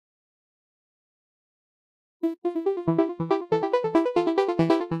Hi,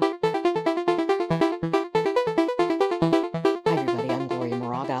 everybody. I'm Gloria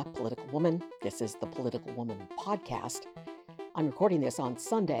Moraga, political woman. This is the Political Woman Podcast. I'm recording this on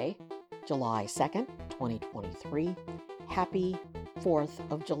Sunday, July 2nd, 2023. Happy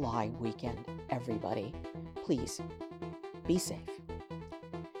 4th of July weekend, everybody. Please be safe.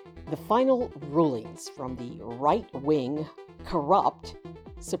 The final rulings from the right-wing, corrupt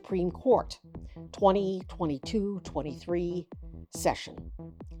Supreme Court 2022-23 session.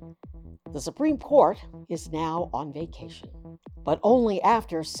 The Supreme Court is now on vacation, but only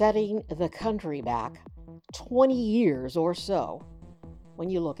after setting the country back 20 years or so when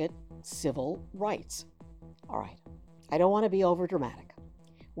you look at civil rights. All right, I don't want to be overdramatic.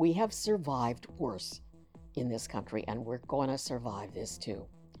 We have survived worse in this country, and we're going to survive this too.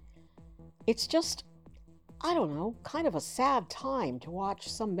 It's just, I don't know, kind of a sad time to watch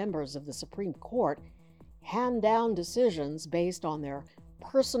some members of the Supreme Court hand down decisions based on their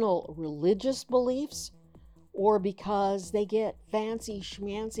personal religious beliefs or because they get fancy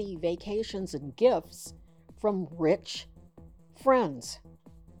schmancy vacations and gifts from rich friends,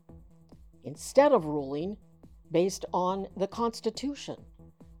 instead of ruling based on the Constitution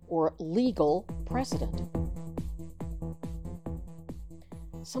or legal precedent.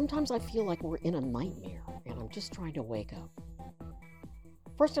 Sometimes I feel like we're in a nightmare and I'm just trying to wake up.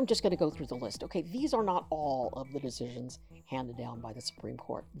 First, I'm just going to go through the list. Okay, these are not all of the decisions handed down by the Supreme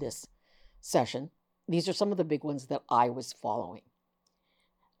Court this session. These are some of the big ones that I was following.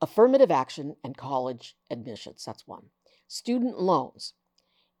 Affirmative action and college admissions, that's one. Student loans,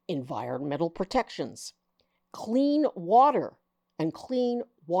 environmental protections, clean water and clean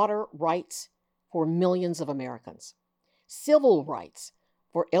water rights for millions of Americans, civil rights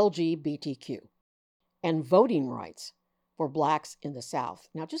for LGBTQ, and voting rights for Blacks in the South.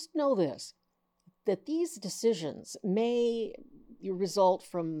 Now, just know this, that these decisions may result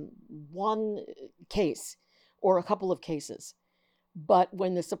from one case or a couple of cases, but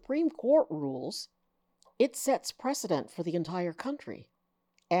when the Supreme Court rules, it sets precedent for the entire country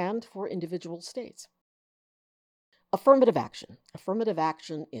and for individual states. Affirmative action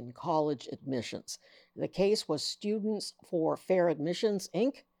in college admissions. The case was Students for Fair Admissions,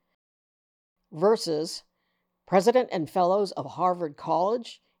 Inc. versus President and Fellows of Harvard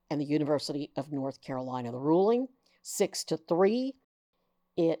College and the University of North Carolina. The ruling, 6-3.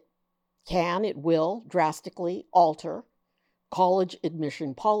 It will drastically alter college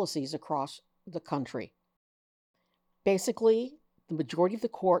admission policies across the country. Basically, the majority of the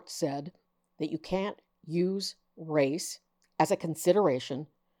court said that you can't use race as a consideration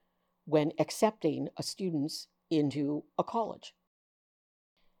when accepting a student into a college.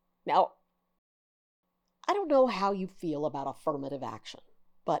 Now, I don't know how you feel about affirmative action,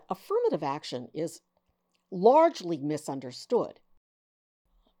 but affirmative action is largely misunderstood.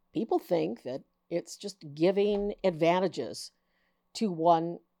 People think that it's just giving advantages to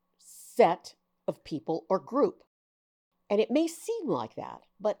one set of people or group. And it may seem like that,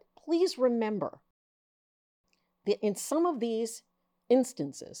 but please remember that in some of these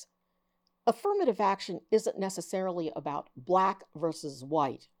instances, affirmative action isn't necessarily about Black versus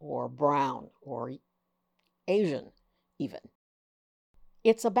white or brown or Asian even.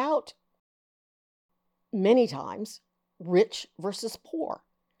 It's about, many times, rich versus poor.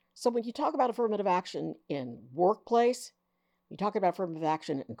 So when you talk about affirmative action in workplace, you talk about affirmative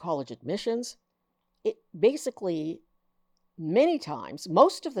action in college admissions, it basically, many times,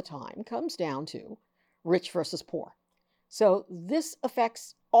 most of the time, comes down to rich versus poor. So this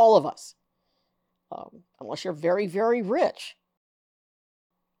affects all of us, unless you're very, very rich.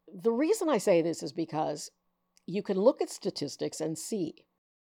 The reason I say this is because you can look at statistics and see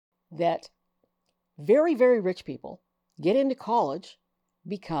that very, very rich people get into college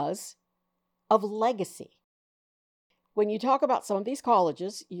because of legacy. When you talk about some of these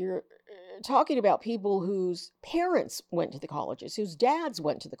colleges, you're talking about people whose parents went to the colleges, whose dads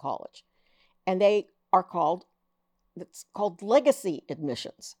went to the college, and it's called legacy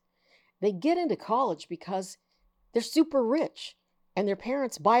admissions. They get into college because they're super rich and their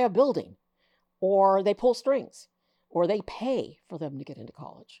parents buy a building, or they pull strings, or they pay for them to get into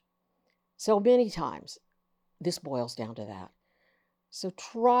college. So many times, this boils down to that. So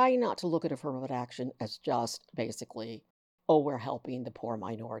try not to look at affirmative action as just basically, oh, we're helping the poor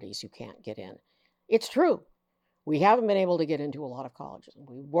minorities who can't get in. It's true. We haven't been able to get into a lot of colleges.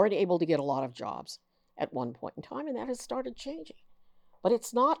 We weren't able to get a lot of jobs at one point in time, and that has started changing. But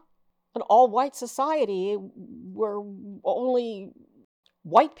it's not an all-white society where only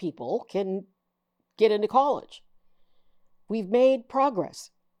white people can get into college. We've made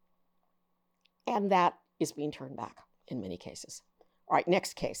progress. And that is being turned back in many cases. All right,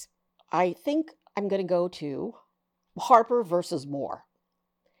 next case. I think I'm going to go to Harper versus Moore.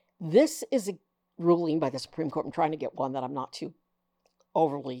 This is a ruling by the Supreme Court. I'm trying to get one that I'm not too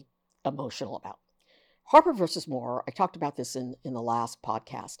overly emotional about. Harper versus Moore, I talked about this in the last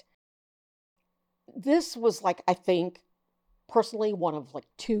podcast. This was like, I think, personally, one of like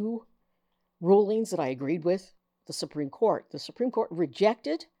two rulings that I agreed with the Supreme Court. The Supreme Court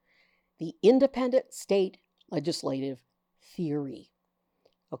rejected the independent state legislative theory.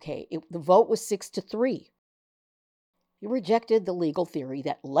 Okay, the vote was 6-3. He rejected the legal theory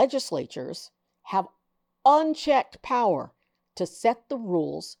that legislatures have unchecked power to set the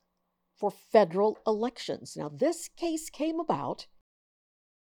rules for federal elections. Now, this case came about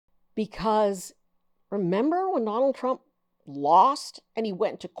because, remember when Donald Trump lost and he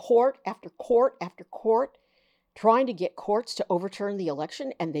went to court after court after court trying to get courts to overturn the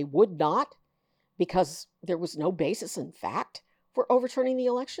election, and they would not because there was no basis in fact for overturning the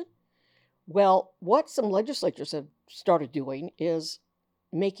election? Well, what some legislatures have started doing is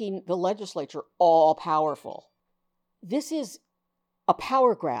making the legislature all powerful. This is a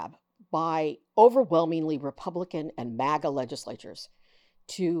power grab by overwhelmingly Republican and MAGA legislatures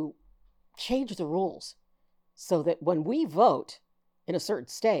to change the rules so that when we vote in a certain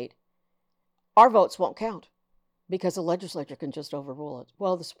state, our votes won't count because the legislature can just overrule it.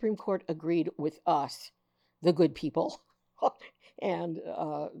 Well, the Supreme Court agreed with us, the good people, and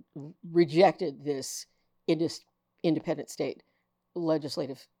rejected this independent state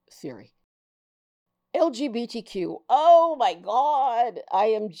legislative theory. LGBTQ. Oh my God. I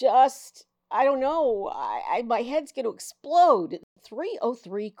don't know. My head's going to explode.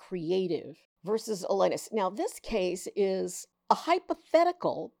 303 Creative versus Elenis. Now, this case is a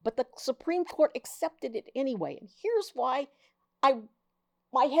hypothetical, but the Supreme Court accepted it anyway. And here's why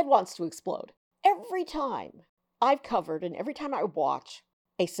my head wants to explode. Every time I've covered and every time I watch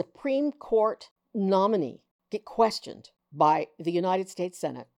a Supreme Court nominee get questioned by the United States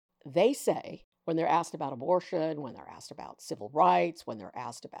Senate, they say, when they're asked about abortion, when they're asked about civil rights, when they're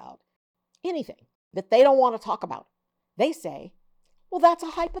asked about anything that they don't want to talk about, they say, well, that's a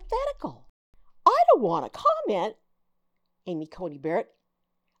hypothetical. I don't want to comment, Amy Coney Barrett,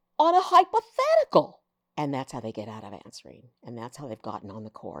 on a hypothetical. And that's how they get out of answering. And that's how they've gotten on the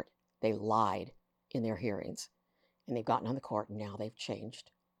court. They lied in their hearings. And they've gotten on the court, and now they've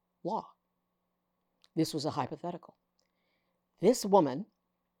changed law. This was a hypothetical. This woman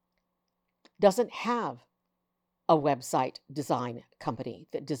doesn't have a website design company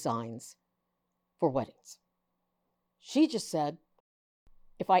that designs for weddings. She just said,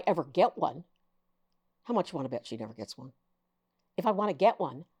 if I ever get one, how much you want to bet she never gets one? If I want to get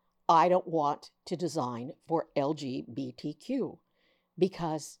one, I don't want to design for LGBTQ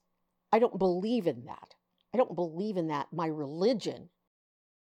because I don't believe in that. I don't believe in that. My religion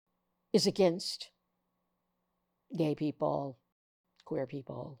is against gay people, queer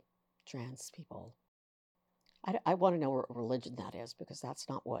people, trans people. I want to know what religion that is because that's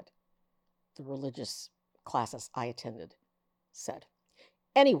not what the religious classes I attended said.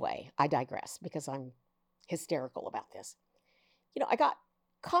 Anyway, I digress because I'm hysterical about this. You know, I got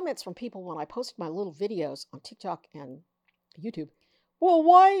comments from people when I posted my little videos on TikTok and YouTube. Well,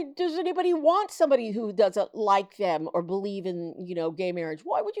 why does anybody want somebody who doesn't like them or believe in, gay marriage?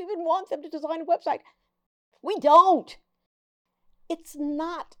 Why would you even want them to design a website? We don't. It's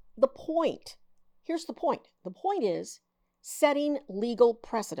not the point. Here's the point. The point is setting legal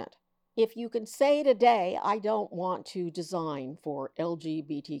precedent. If you can say today, I don't want to design for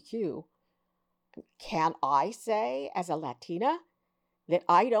LGBTQ, can I say as a Latina that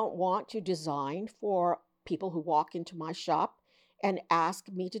I don't want to design for people who walk into my shop and ask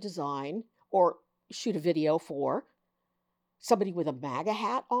me to design or shoot a video for somebody with a MAGA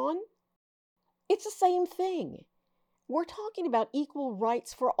hat on? It's the same thing. We're talking about equal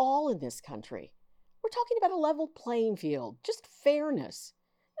rights for all in this country. We're talking about a level playing field, just fairness.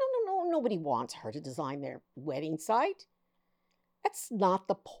 No, nobody wants her to design their wedding site. That's not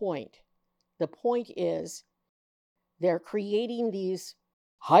the point. The point is they're creating these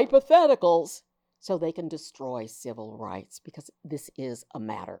hypotheticals so they can destroy civil rights because this is a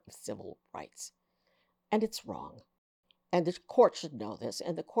matter of civil rights. And it's wrong. And the court should know this,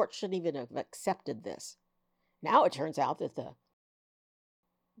 and the court shouldn't even have accepted this. Now it turns out that the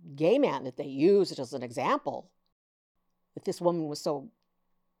gay man that they used as an example, that this woman was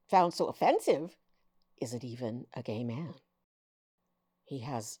found so offensive, isn't even a gay man. He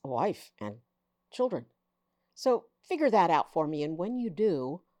has a wife and children. So figure that out for me, and when you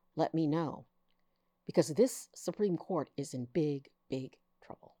do, let me know. Because this Supreme Court is in big, big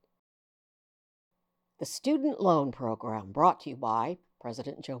trouble. The student loan program brought to you by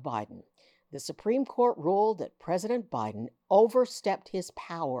President Joe Biden. The Supreme Court ruled that President Biden overstepped his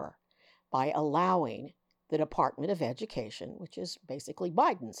power by allowing the Department of Education, which is basically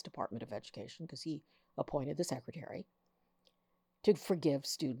Biden's Department of Education because he appointed the secretary, to forgive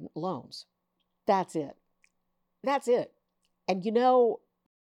student loans. That's it. That's it. And you know,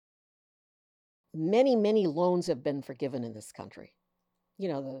 many, many loans have been forgiven in this country. You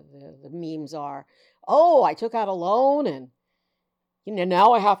know, the memes are, oh, I took out a loan and, you know,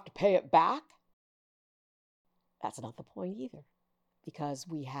 now I have to pay it back. That's not the point either, because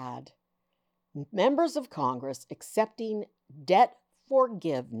we had members of Congress accepting debt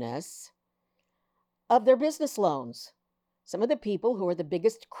forgiveness of their business loans. Some of the people who are the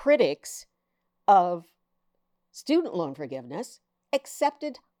biggest critics of student loan forgiveness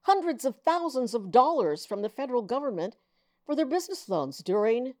accepted hundreds of thousands of dollars from the federal government for their business loans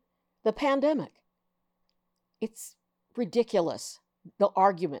during the pandemic. It's ridiculous, the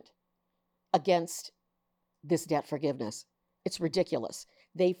argument against this debt forgiveness. It's ridiculous.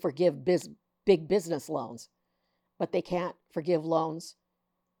 They forgive big business loans, but they can't forgive loans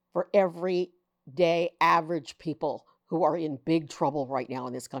for everyday average people who are in big trouble right now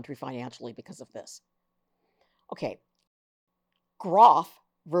in this country financially because of this. Okay, Groff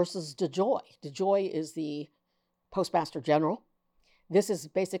versus DeJoy. DeJoy is the Postmaster General. This is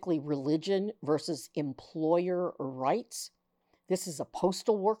basically religion versus employer rights. This is a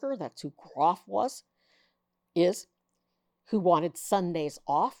postal worker. That's who Groff is, who wanted Sundays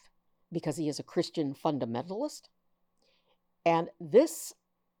off because he is a Christian fundamentalist. And the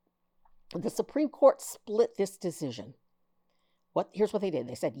Supreme Court split this decision. Here's what they did.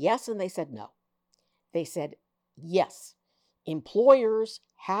 They said yes and they said no. They said yes, employers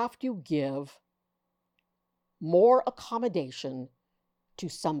have to give more accommodation to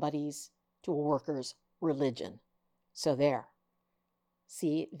a worker's religion. So there.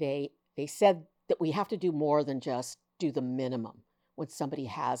 See, they said that we have to do more than just do the minimum when somebody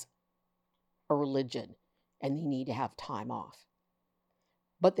has a religion and they need to have time off.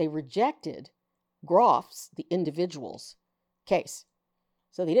 But they rejected Groff's, the individual's, case.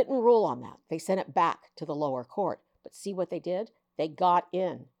 So they didn't rule on that. They sent it back to the lower court. But see what they did? They got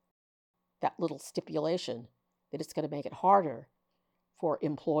in that little stipulation that it's going to make it harder for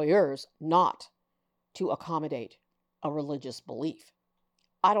employers not to accommodate a religious belief.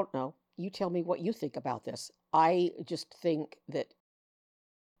 I don't know. You tell me what you think about this. I just think that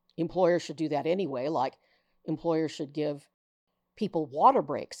employers should do that anyway, like employers should give people water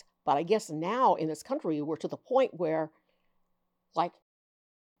breaks. But I guess now in this country, we're to the point where, like,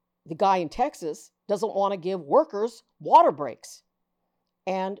 the guy in Texas doesn't want to give workers water breaks.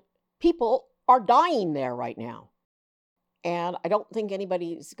 And people are dying there right now. And I don't think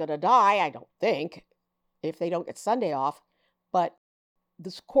anybody's going to die, I don't think, if they don't get Sunday off. But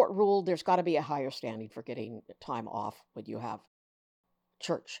this court ruled there's got to be a higher standing for getting time off when you have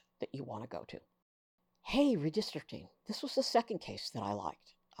church that you want to go to. Hey, redistricting. This was the second case that I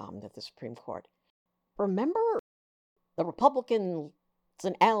liked that the Supreme Court. Remember the Republicans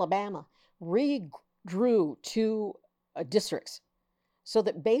in Alabama redrew two districts, so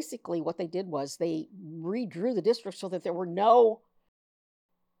that basically what they did was they redrew the districts so that there was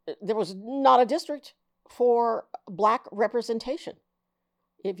not a district for Black representation.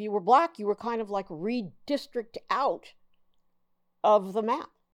 If you were Black, you were kind of like redistrict out of the map.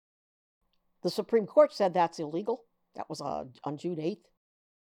 The Supreme Court said that's illegal. That was on June 8th,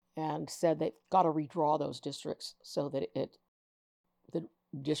 and said they've got to redraw those districts so that the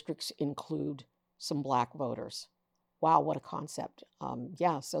districts include some Black voters. Wow, what a concept.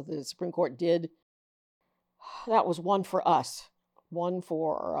 So the Supreme Court did. That was one for us, one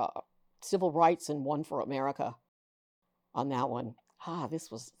for civil rights and one for America on that one.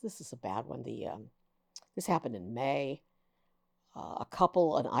 This is a bad one. This happened in May.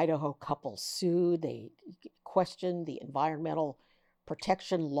 An Idaho couple sued. They questioned the environmental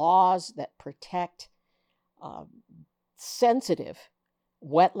protection laws that protect sensitive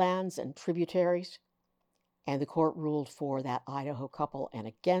wetlands and tributaries. And the court ruled for that Idaho couple and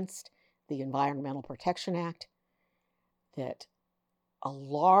against the Environmental Protection Act, that a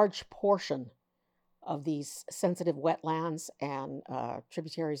large portion of these sensitive wetlands and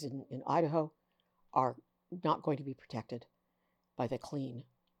tributaries in Idaho are not going to be protected by the Clean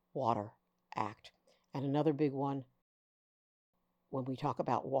Water Act. And another big one, when we talk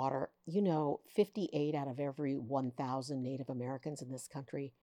about water, 58 out of every 1,000 Native Americans in this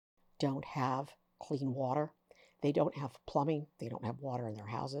country don't have clean water. They don't have plumbing. They don't have water in their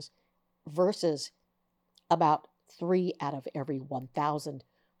houses, versus about 3 out of every 1,000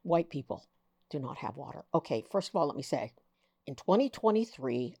 white people do not have water. Okay, first of all, let me say, in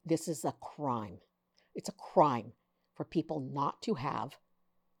 2023, this is a crime. It's a crime for people not to have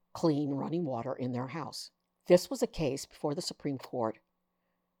clean running water in their house. This was a case before the Supreme Court,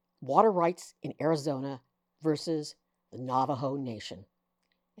 water rights in Arizona versus the Navajo Nation.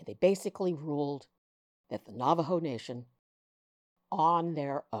 And they basically ruled that the Navajo Nation, on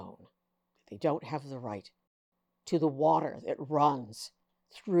their own, they don't have the right to the water that runs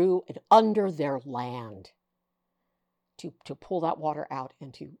through and under their land to pull that water out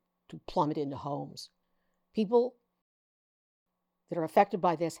and to plumb it into homes. People that are affected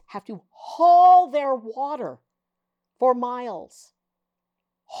by this have to haul their water for miles.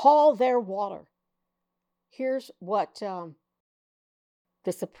 Haul their water. Here's what the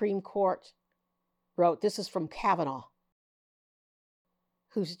Supreme Court wrote. This is from Kavanaugh,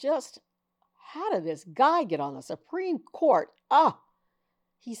 who's just, how did this guy get on the Supreme Court?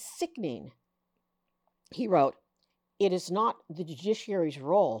 He's sickening. He wrote, "It is not the judiciary's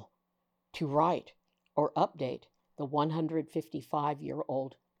role to write or update the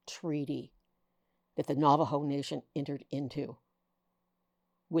 155-year-old treaty that the Navajo Nation entered into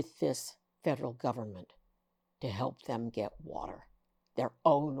with this federal government to help them get water, their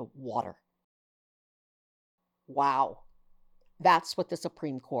own water." Wow. That's what the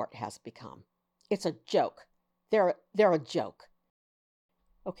Supreme Court has become. It's a joke. They're a joke.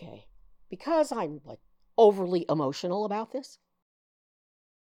 Okay, because I'm overly emotional about this,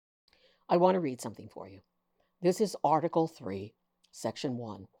 I want to read something for you. This is Article 3, Section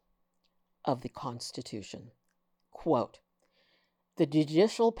 1 of the Constitution. Quote, "The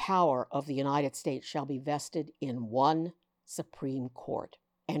judicial power of the United States shall be vested in one Supreme Court,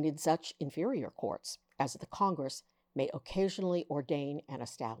 and in such inferior courts as the Congress may occasionally ordain and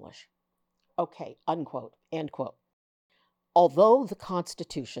establish." Okay, unquote, end quote. Although the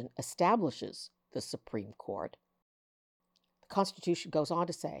Constitution establishes the Supreme Court, the Constitution goes on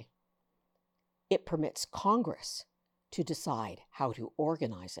to say it permits Congress to decide how to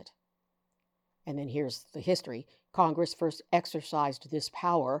organize it. And then here's the history. Congress first exercised this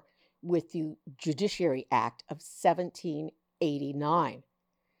power with the Judiciary Act of 1789.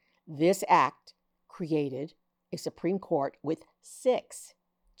 This act created a Supreme Court with 6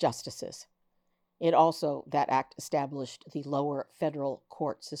 justices. That act established the lower federal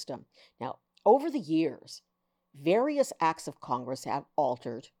court system. Now, over the years, various acts of Congress have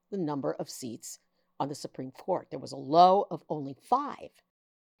altered the number of seats on the Supreme Court. There was a low of only 5,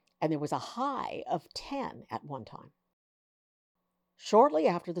 and there was a high of 10 at one time. Shortly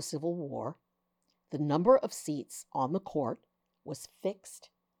after the Civil War, the number of seats on the court was fixed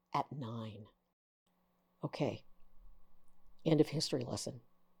at 9. Okay, end of history lesson.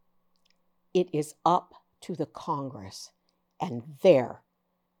 It is up to the Congress, and there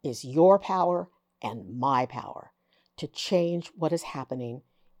is your power and my power to change what is happening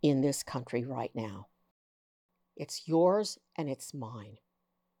in this country right now. It's yours and it's mine.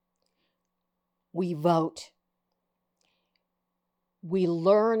 We vote. We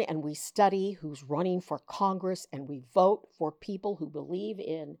learn and we study who's running for Congress, and we vote for people who believe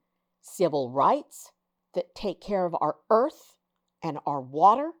in civil rights that take care of our earth and our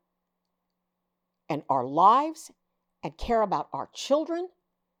water and our lives and care about our children.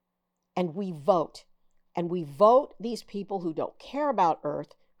 And we vote. And we vote these people who don't care about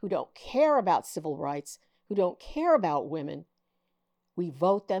earth, who don't care about civil rights, who don't care about women. We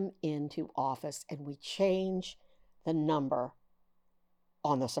vote them into office, and we change the number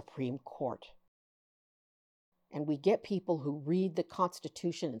on the Supreme Court. And we get people who read the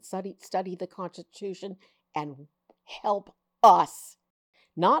Constitution and study the Constitution and help us.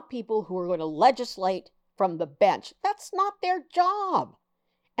 Not people who are going to legislate from the bench. That's not their job.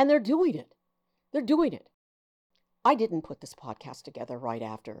 And they're doing it. They're doing it. I didn't put this podcast together right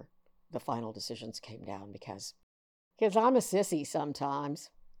after the final decisions came down because I'm a sissy sometimes.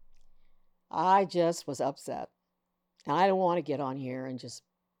 I just was upset. And I don't want to get on here and just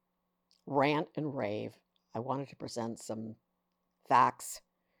rant and rave. I wanted to present some facts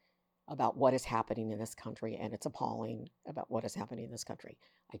about what is happening in this country, and it's appalling about what is happening in this country.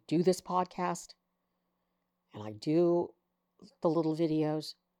 I do this podcast, and I do the little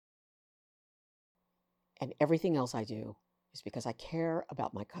videos, and everything else I do is because I care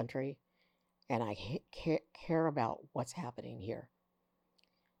about my country, and I care about what's happening here.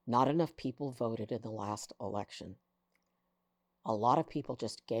 Not enough people voted in the last election. A lot of people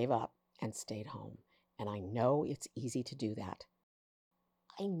just gave up and stayed home, and I know it's easy to do that.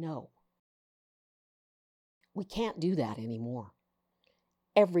 I know. We can't do that anymore.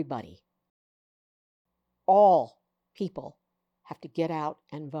 Everybody, all people have to get out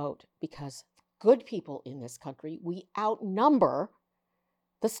and vote because good people in this country, we outnumber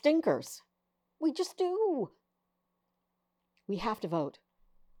the stinkers. We just do. We have to vote.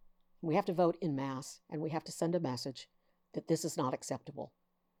 We have to vote en masse, and we have to send a message that this is not acceptable,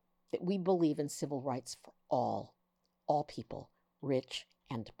 that we believe in civil rights for all people, rich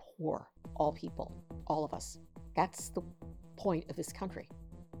and poor, all people, all of us. That's the point of this country.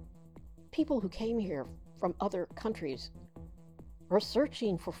 People who came here from other countries are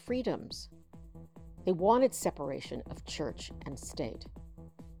searching for freedoms. They wanted separation of church and state.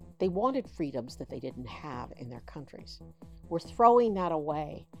 They wanted freedoms that they didn't have in their countries. We're throwing that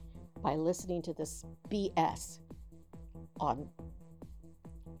away by listening to this BS on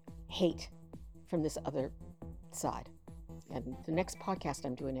hate from this other side. And the next podcast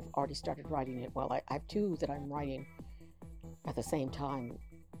I'm doing, I've already started writing it. Well, I have two that I'm writing at the same time.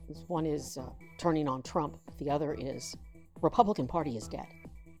 One is turning on Trump. The other is Republican Party is dead.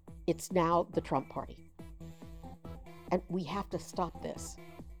 It's now the Trump Party. And we have to stop this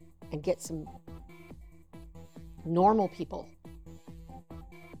and get some normal people,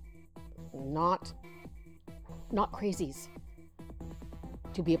 not crazies,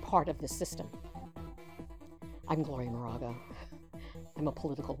 to be a part of this system. I'm Gloria Moraga. I'm a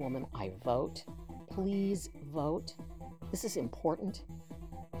political woman. I vote. Please vote. This is important.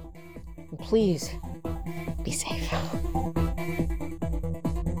 And please be safe.